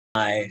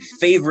My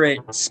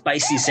favorite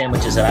spicy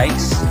sandwiches at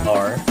Ike's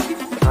are,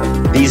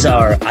 these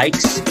are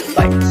Ike's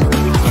Bites.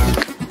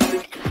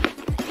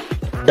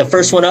 The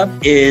first one up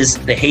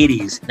is the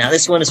Hades. Now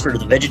this one is for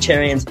the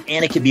vegetarians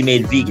and it can be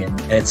made vegan.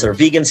 And it's our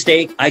vegan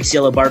steak, Ike's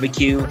yellow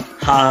barbecue,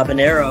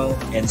 habanero,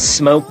 and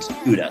smoked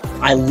Gouda.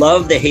 I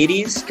love the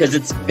Hades because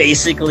it's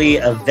basically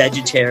a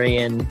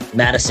vegetarian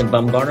Madison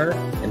Bumgarner,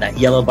 and that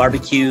yellow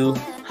barbecue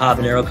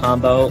habanero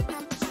combo.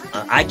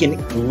 I can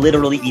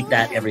literally eat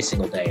that every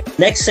single day.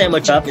 Next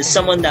sandwich up is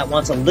someone that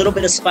wants a little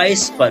bit of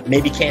spice, but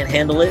maybe can't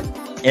handle it.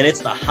 And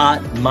it's the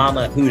Hot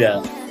Mama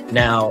Huda.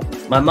 Now,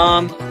 my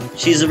mom,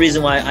 she's the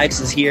reason why Ike's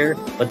is here,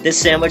 but this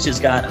sandwich has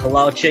got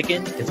halal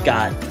chicken, it's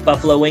got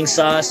buffalo wing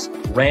sauce,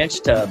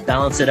 ranch to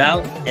balance it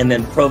out, and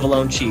then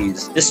provolone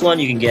cheese. This one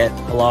you can get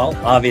halal,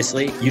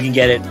 obviously. You can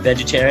get it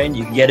vegetarian,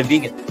 you can get it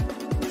vegan.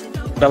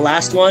 The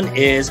last one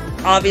is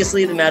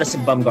obviously the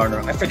Madison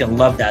Bumgarner. I freaking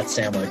love that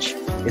sandwich.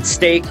 It's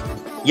steak,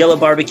 yellow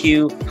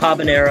barbecue,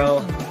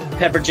 habanero,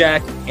 pepper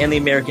jack, and the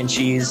American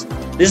cheese.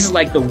 This is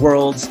like the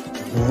world's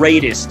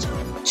greatest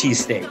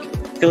cheesesteak.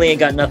 Philly ain't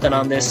got nothing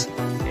on this.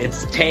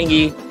 It's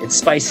tangy, it's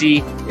spicy,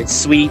 it's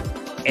sweet,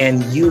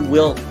 and you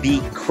will be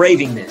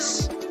craving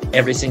this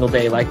every single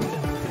day like me.